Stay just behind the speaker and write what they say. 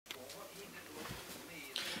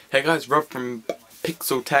Hey guys, Rob from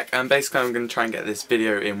PixelTech, and basically I'm going to try and get this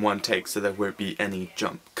video in one take so there won't be any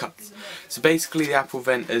jump cuts. So basically the Apple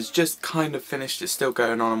event has just kind of finished, it's still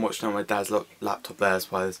going on. I'm watching on my dad's laptop there,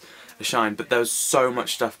 that's why there's a shine, but there was so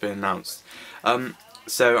much stuff being announced.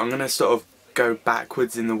 So I'm going to sort of go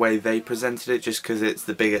backwards in the way they presented it, just because it's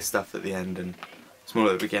the biggest stuff at the end and smaller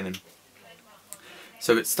at the beginning.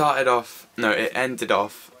 So it ended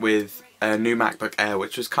off with a new MacBook Air,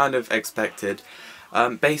 which was kind of expected.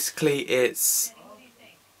 Basically it's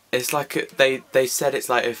like they said it's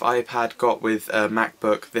like if iPad got with a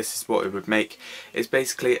MacBook, this is what it would make. It's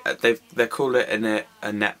basically they call it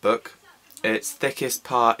a netbook. Its thickest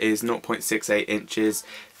part is 0.68 inches,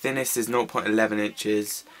 thinnest is 0.11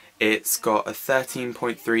 inches. It's got a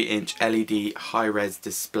 13.3 inch LED high-res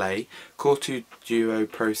display, Core 2 Duo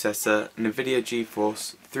processor, NVIDIA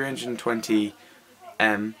GeForce 320M.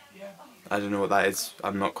 I don't know what that is,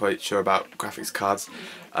 I'm not quite sure about graphics cards.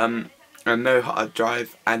 And no hard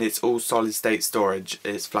drive, and it's all solid state storage.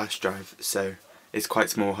 It's flash drive, so it's quite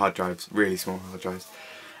small hard drives, really small hard drives.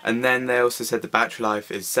 And then they also said the battery life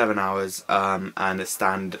is 7 hours, and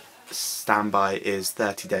the standby is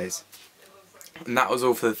 30 days. And that was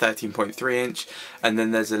all for the 13.3 inch, and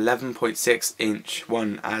then there's 11.6 inch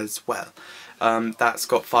one as well. That's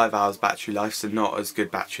got 5 hours battery life, so not as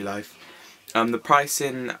good battery life. The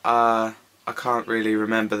pricing, I can't really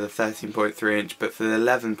remember the 13.3 inch, but for the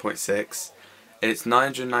 11.6, it's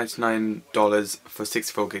 $999 for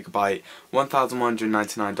 64GB,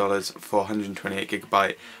 $1,199 for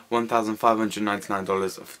 128GB,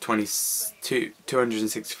 $1,599 for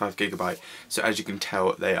 265GB. So as you can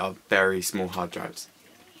tell, they are very small hard drives.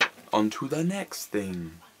 On to the next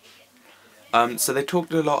thing. So they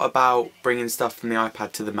talked a lot about bringing stuff from the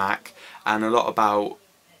iPad to the Mac, and a lot about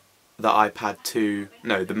the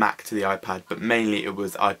Mac to the iPad, but mainly it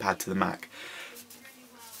was iPad to the Mac.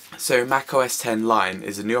 So Mac OS X Lion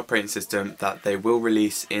is a new operating system that they will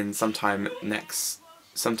release in sometime this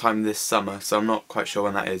summer, so I'm not quite sure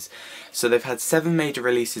when that is. So they've had 7 major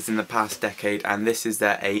releases in the past decade, and this is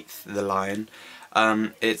their 8th, the Lion.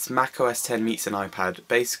 It's Mac OS X meets an iPad.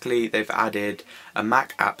 Basically they've added a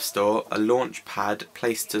Mac App Store, a launch pad,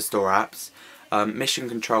 place to store apps, mission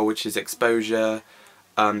control, which is exposure,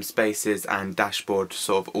 spaces and dashboard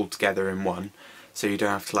sort of all together in one, so you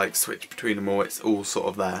don't have to like switch between them all, it's all sort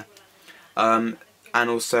of there. And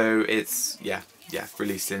also it's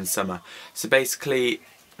released in summer. So basically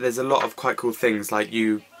there's a lot of quite cool things, like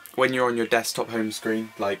when you're on your desktop home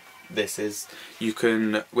screen like this is, you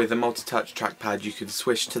can, with a multi-touch trackpad, you can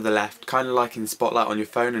switch to the left, kind of like in Spotlight on your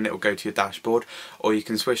phone, and it will go to your dashboard, or you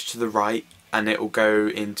can switch to the right and it will go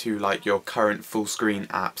into like your current full screen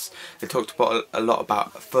apps. They talked about a lot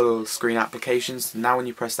about full screen applications. Now when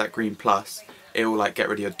you press that green plus, it will like get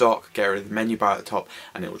rid of your dock, get rid of the menu bar at the top,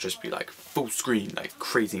 and it will just be like full screen, like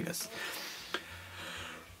craziness.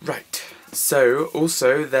 Right, so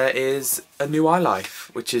also there is a new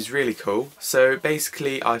iLife, which is really cool. So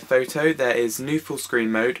basically iPhoto, there is new full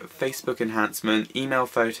screen mode, Facebook enhancement, email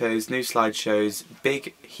photos, new slideshows,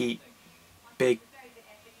 big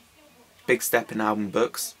step in album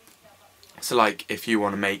books. So like if you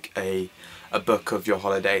want to make a book of your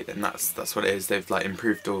holiday, then that's what it is. They've like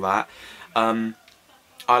improved all that.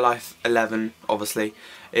 iLife 11 obviously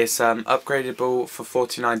it's upgradable for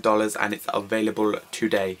 $49, and it's available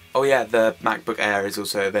today. Oh yeah, the MacBook Air is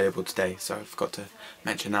also available today, so I forgot to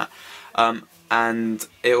mention that. And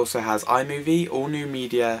it also has iMovie, all new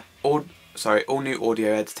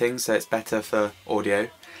audio editing, so it's better for audio.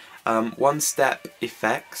 One-step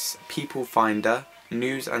effects, people finder,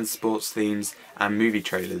 news and sports themes, and movie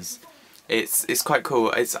trailers. It's quite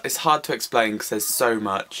cool. It's hard to explain because there's so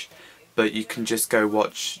much, but you can just go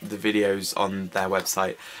watch the videos on their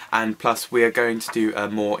website. And plus we are going to do a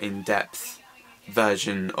more in-depth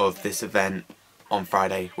version of this event on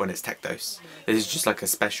Friday when it's Tech Dose. This is just like a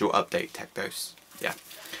special update Tech Dose. Yeah.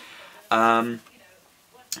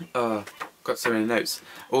 Got so many notes.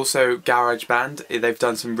 Also GarageBand, they've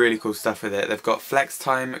done some really cool stuff with it. They've got flex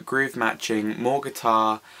time, groove matching, more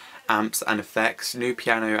guitar amps and effects, new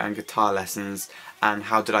piano and guitar lessons, and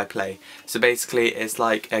how did I play. So basically it's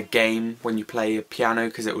like a game when you play a piano,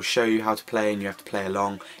 because it will show you how to play and you have to play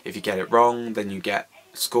along. If you get it wrong, then you get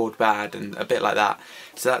scored bad, and a bit like that.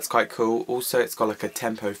 So that's quite cool. Also it's got like a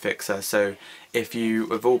tempo fixer, so if you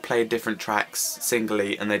have all played different tracks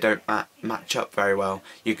singly and they don't match up very well,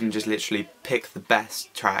 you can just literally pick the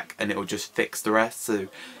best track and it will just fix the rest, so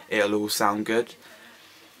it'll all sound good.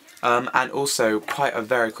 And also quite a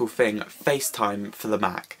very cool thing, FaceTime for the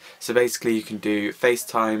Mac. So basically you can do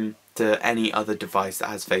FaceTime to to any other device that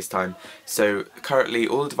has FaceTime. So currently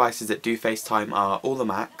all the devices that do FaceTime are all the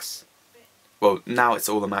Macs. Well, now it's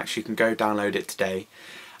all the Macs, you can go download it today.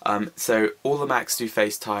 So all the Macs do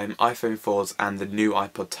FaceTime, iPhone 4s and the new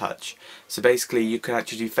iPod Touch. So basically you can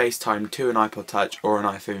actually do FaceTime to an iPod Touch or an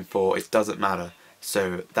iPhone 4, it doesn't matter.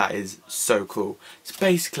 So that is so cool. So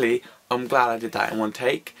basically, I'm glad I did that in one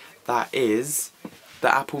take. That is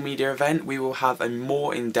the Apple Media event. We will have a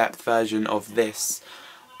more in-depth version of this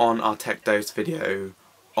on our Tech Dose video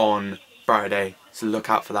on Friday. So look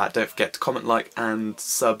out for that. Don't forget to comment, like and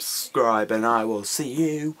subscribe, and I will see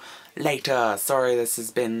you later. Sorry this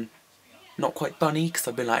has been not quite funny because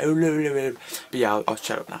I've been like, oh, but yeah, I'll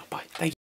shut up now. Bye. Thank you.